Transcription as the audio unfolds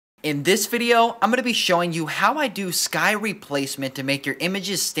In this video, I'm going to be showing you how I do sky replacement to make your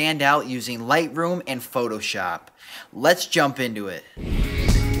images stand out using Lightroom and Photoshop. Let's jump into it.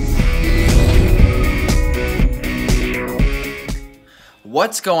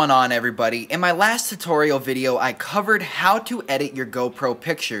 What's going on, everybody? In my last tutorial video, I covered how to edit your GoPro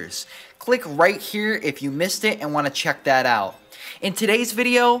pictures. Click right here if you missed it and want to check that out. In today's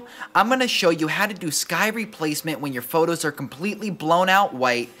video, I'm going to show you how to do sky replacement when your photos are completely blown out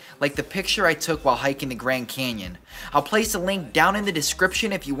white, like the picture I took while hiking the Grand Canyon. I'll place a link down in the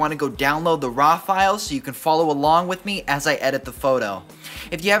description if you want to go download the raw files so you can follow along with me as I edit the photo.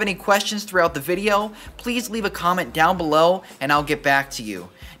 If you have any questions throughout the video, please leave a comment down below and I'll get back to you.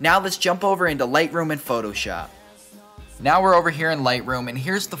 Now let's jump over into Lightroom and Photoshop. Now we're over here in Lightroom, and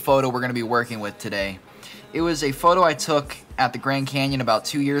here's the photo we're going to be working with today. It was a photo I took at the Grand Canyon about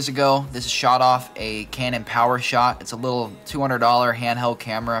 2 years ago. This is shot off a Canon PowerShot. It's a little $200 handheld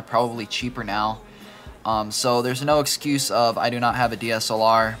camera, probably cheaper now. So there's no excuse of I do not have a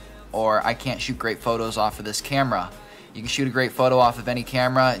DSLR or I can't shoot great photos off of this camera. You can shoot a great photo off of any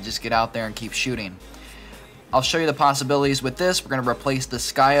camera, just get out there and keep shooting. I'll show you the possibilities with this. We're going to replace the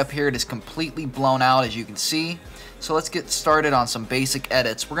sky up here. It is completely blown out, as you can see. So let's get started on some basic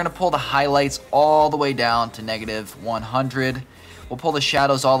edits. We're going to pull the highlights all the way down to -100. We'll pull the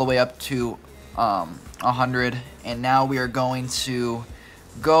shadows all the way up to 100. And now we are going to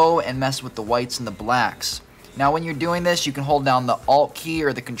go and mess with the whites and the blacks. Now when you're doing this, you can hold down the Alt key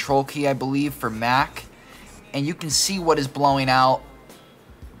or the Control key, I believe, for Mac. And you can see what is blowing out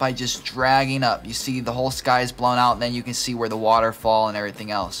by just dragging up. You see the whole sky is blown out, and then you can see where the waterfall and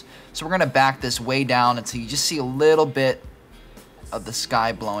everything else. So we're going to back this way down until you just see a little bit of the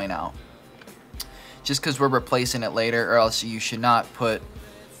sky blowing out. Just because we're replacing it later, or else you should not put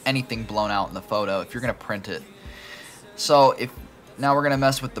anything blown out in the photo if you're going to print it. So now we're going to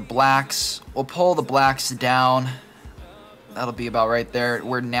mess with the blacks. We'll pull the blacks down. That'll be about right there.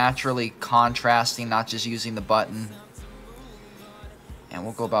 We're naturally contrasting, not just using the button. And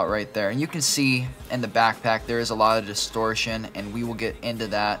we'll go about right there. And you can see in the backpack there is a lot of distortion, and we will get into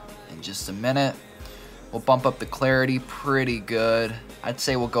that in just a minute. We'll bump up the clarity pretty good. I'd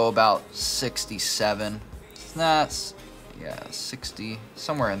say we'll go about 67. That's, yeah, 60,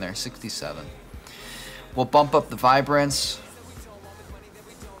 somewhere in there, 67. We'll bump up the vibrance.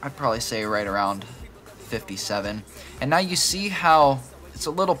 I'd probably say right around 57. And now you see how it's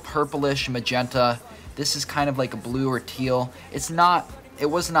a little purplish magenta. This is kind of like a blue or teal. It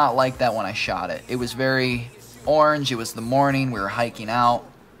was not like that when I shot it. It was very orange. It was the morning. We were hiking out.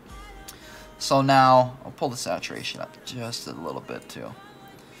 So now, I'll pull the saturation up just a little bit too.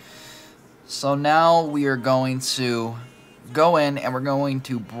 So now we are going to go in and we're going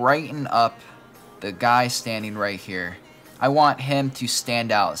to brighten up the guy standing right here. I want him to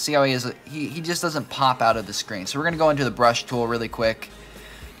stand out. See how he is? He just doesn't pop out of the screen. So we're going to go into the brush tool really quick.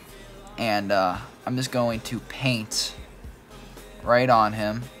 And I'm just going to paint right on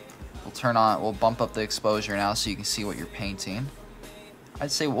him. We'll bump up the exposure now so you can see what you're painting.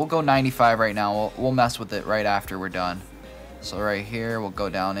 I'd say we'll go 95 right now. We'll mess with it right after we're done. So right here, we'll go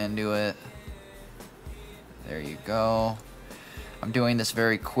down into it. There you go. I'm doing this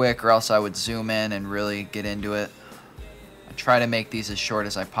very quick, or else I would zoom in and really get into it. I try to make these as short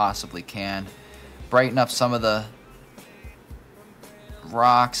as I possibly can. Brighten up some of the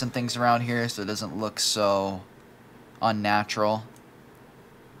rocks and things around here so it doesn't look so unnatural.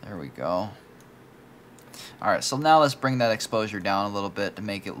 There we go. Alright, so now let's bring that exposure down a little bit to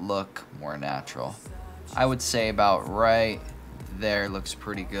make it look more natural. I would say about right there looks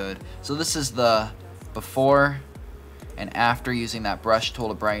pretty good. So this is the before and after using that brush tool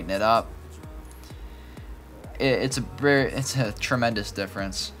to brighten it up. It's a tremendous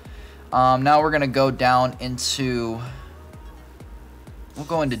difference. Now we're gonna go down into, we'll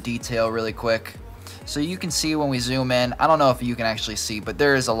go into detail really quick. So you can see when we zoom in, I don't know if you can actually see, but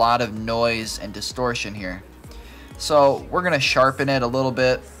there is a lot of noise and distortion here. So we're going to sharpen it a little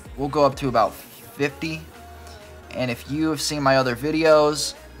bit. We'll go up to about 50. And if you have seen my other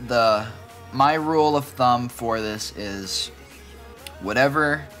videos, my rule of thumb for this is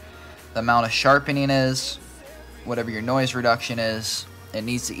whatever the amount of sharpening is, whatever your noise reduction is, it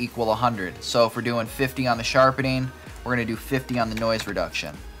needs to equal 100. So if we're doing 50 on the sharpening, we're going to do 50 on the noise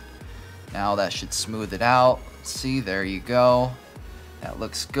reduction. Now that should smooth it out. See, there you go. That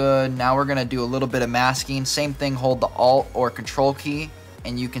looks good. Now we're going to do a little bit of masking. Same thing, hold the Alt or Control key,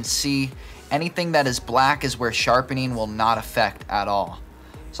 and you can see anything that is black is where sharpening will not affect at all.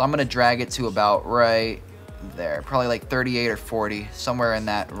 So I'm going to drag it to about right there. Probably like 38 or 40, somewhere in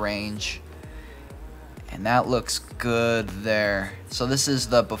that range. And that looks good there. So this is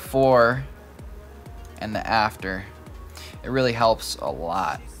the before and the after. It really helps a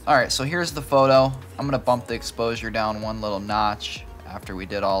lot. Alright, so here's the photo. I'm going to bump the exposure down one little notch after we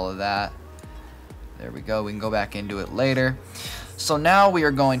did all of that. There we go. We can go back into it later. So now we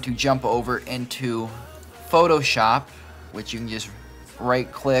are going to jump over into Photoshop, which you can just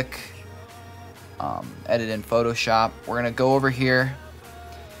right click, edit in Photoshop. We're going to go over here.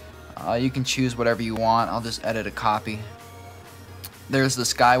 You can choose whatever you want. I'll just edit a copy. There's the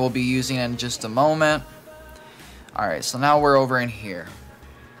sky we'll be using in just a moment. Alright, so now we're over in here.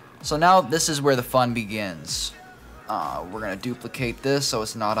 So now this is where the fun begins. We're going to duplicate this so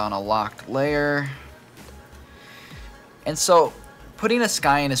it's not on a locked layer. And so putting a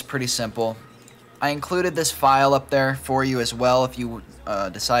sky in is pretty simple. I included this file up there for you as well if you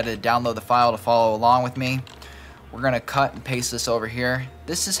decided to download the file to follow along with me. We're going to cut and paste this over here.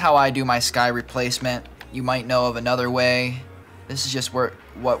 This is how I do my sky replacement. You might know of another way. This is just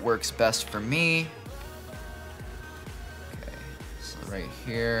what works best for me. Okay, so right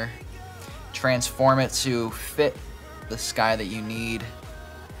here. Transform it to fit the sky that you need.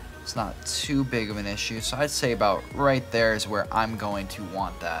 It's not too big of an issue, so I'd say about right there is where I'm going to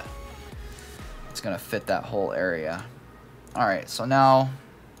want that. It's going to fit that whole area. Alright, so now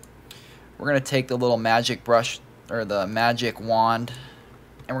we're going to take the little magic brush or the magic wand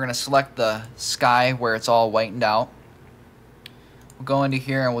and we're going to select the sky where it's all whitened out. We'll go into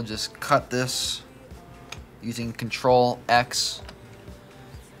here and we'll just cut this using Control X,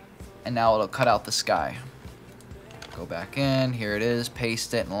 and now it'll cut out the sky. Go back in, here it is,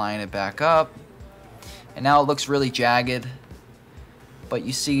 paste it and line it back up. And now it looks really jagged, but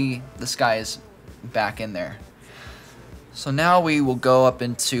you see the sky is back in there. So now we will go up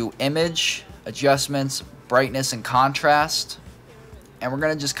into Image, Adjustments, Brightness and Contrast. And we're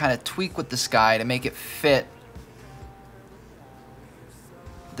going to just kind of tweak with the sky to make it fit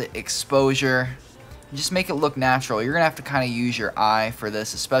the exposure. Just make it look natural. You're going to have to kind of use your eye for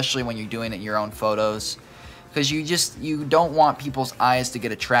this, especially when you're doing it in your own photos. Because you don't want people's eyes to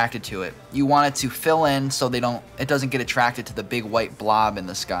get attracted to it. You want it to fill in so it doesn't get attracted to the big white blob in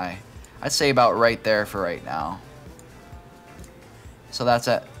the sky. I'd say about right there for right now. So that's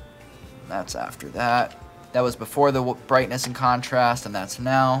after that. That was before the brightness and contrast, and that's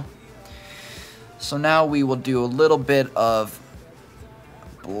now. So now we will do a little bit of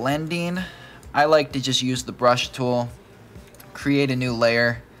blending. I like to just use the brush tool, create a new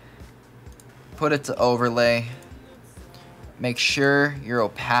layer, put it to overlay. Make sure your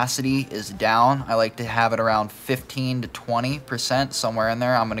opacity is down. I like to have it around 15 to 20%, somewhere in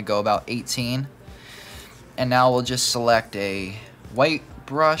there. I'm going to go about 18. And now we'll just select a white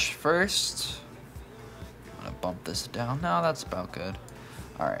brush first. I'm going to bump this down. No, that's about good.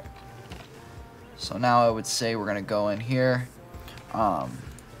 Alright. So now I would say we're going to go in here.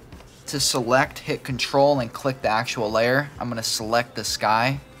 To select, hit Control and click the actual layer. I'm going to select the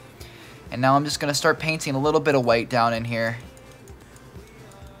sky. And now I'm just going to start painting a little bit of white down in here,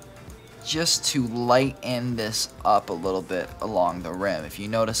 just to lighten this up a little bit along the rim. If you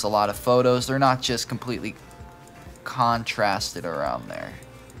notice a lot of photos, they're not just completely contrasted around there.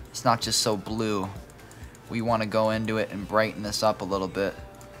 It's not just so blue. We want to go into it and brighten this up a little bit.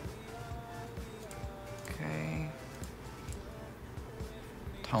 Okay.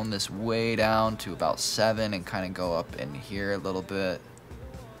 Tone this way down to about 7 and kind of go up in here a little bit.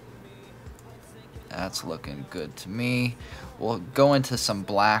 That's looking good to me. We'll go into some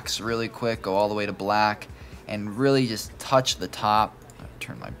blacks really quick, go all the way to black, and really just touch the top.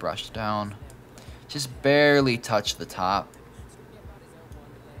 Turn my brush down. Just barely touch the top.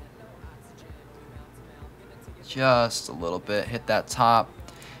 Just a little bit. Hit that top,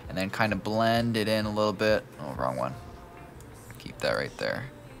 and then kind of blend it in a little bit. Oh, wrong one. Keep that right there.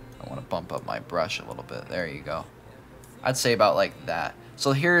 I want to bump up my brush a little bit. There you go. I'd say about like that.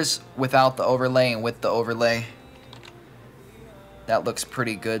 So here's without the overlay and with the overlay. That looks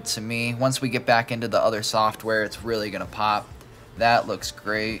pretty good to me. Once we get back into the other software, it's really going to pop. That looks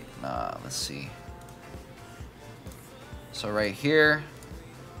great. Let's see. So right here,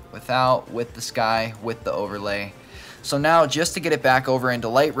 without, with the sky, with the overlay. So now just to get it back over into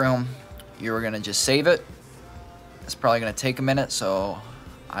Lightroom, you're going to just save it. It's probably going to take a minute, so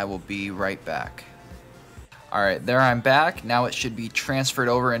I will be right back. Alright, there I'm back. Now it should be transferred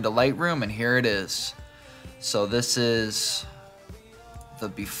over into Lightroom, and here it is. So this is the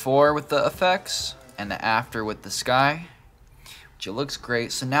before with the effects, and the after with the sky, which it looks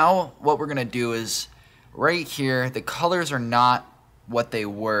great. So now what we're going to do is, right here, the colors are not what they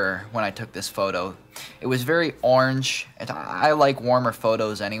were when I took this photo. It was very orange, and I like warmer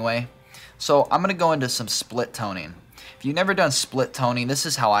photos anyway. So I'm going to go into some split toning. If you've never done split toning, this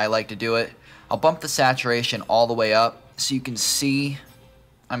is how I like to do it. I'll bump the saturation all the way up so you can see.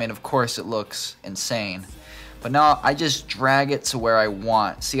 I mean, of course it looks insane, but now I just drag it to where I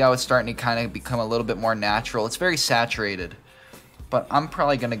want. See how it's starting to kind of become a little bit more natural? It's very saturated, but I'm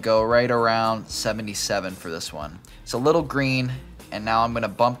probably going to go right around 77 for this one. It's a little green, and now I'm going to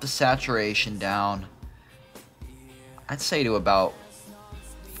bump the saturation down. I'd say to about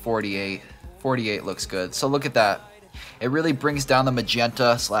 48. 48 looks good. So look at that. It really brings down the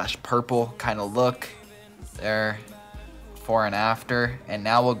magenta / purple kind of look there, before and after. And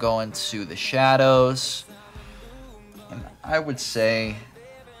now we'll go into the shadows, and I would say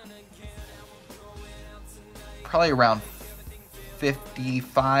probably around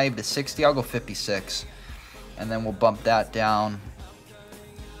 55 to 60. I'll go 56, and then we'll bump that down.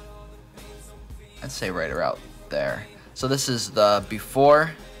 I'd say right around there. So this is the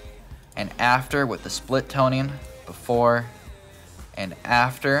before and after with the split toning. Before and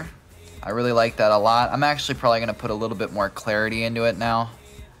after. I really like that a lot. I'm actually probably going to put a little bit more clarity into it now.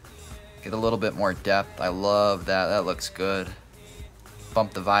 Get a little bit more depth. I love that. That looks good.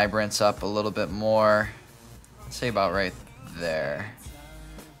 Bump the vibrance up a little bit more. Let's say about right there.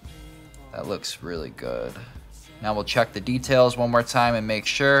 That looks really good. Now we'll check the details one more time and make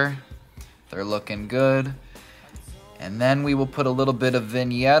sure they're looking good. And then we will put a little bit of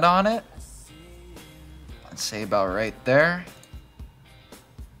vignette on it. Let's say about right there.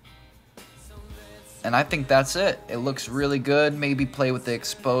 And I think that's it. It looks really good. Maybe play with the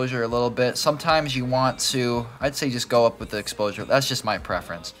exposure a little bit. Sometimes you want to, I'd say just go up with the exposure. That's just my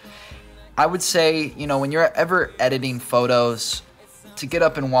preference. I would say, you know, when you're ever editing photos, to get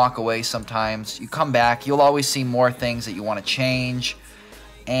up and walk away sometimes. You come back, you'll always see more things that you want to change.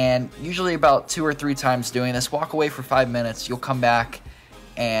 And usually about 2 or 3 times doing this, walk away for 5 minutes, you'll come back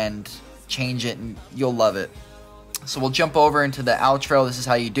and change it and you'll love it. So we'll jump over into the outro. This is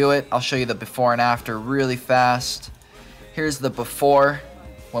how you do it. I'll show you the before and after really fast. Here's the before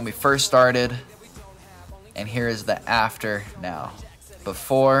when we first started, and here is the after now.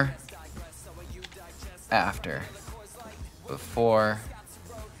 Before, after, before,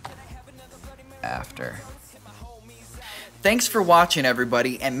 after. Thanks for watching,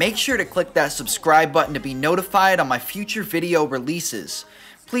 everybody, and make sure to click that subscribe button to be notified on my future video releases.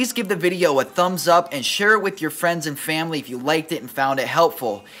 Please give the video a thumbs up and share it with your friends and family if you liked it and found it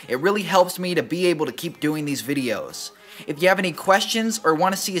helpful. It really helps me to be able to keep doing these videos. If you have any questions or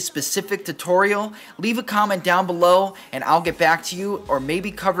want to see a specific tutorial, leave a comment down below and I'll get back to you, or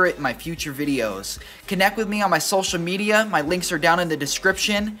maybe cover it in my future videos. Connect with me on my social media. My links are down in the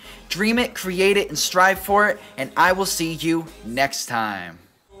description. Dream it, create it, and strive for it, and I will see you next time.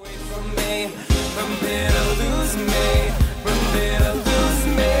 I'm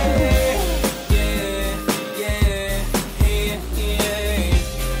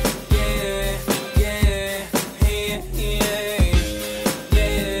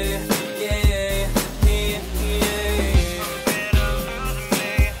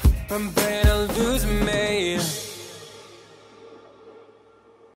better lose me.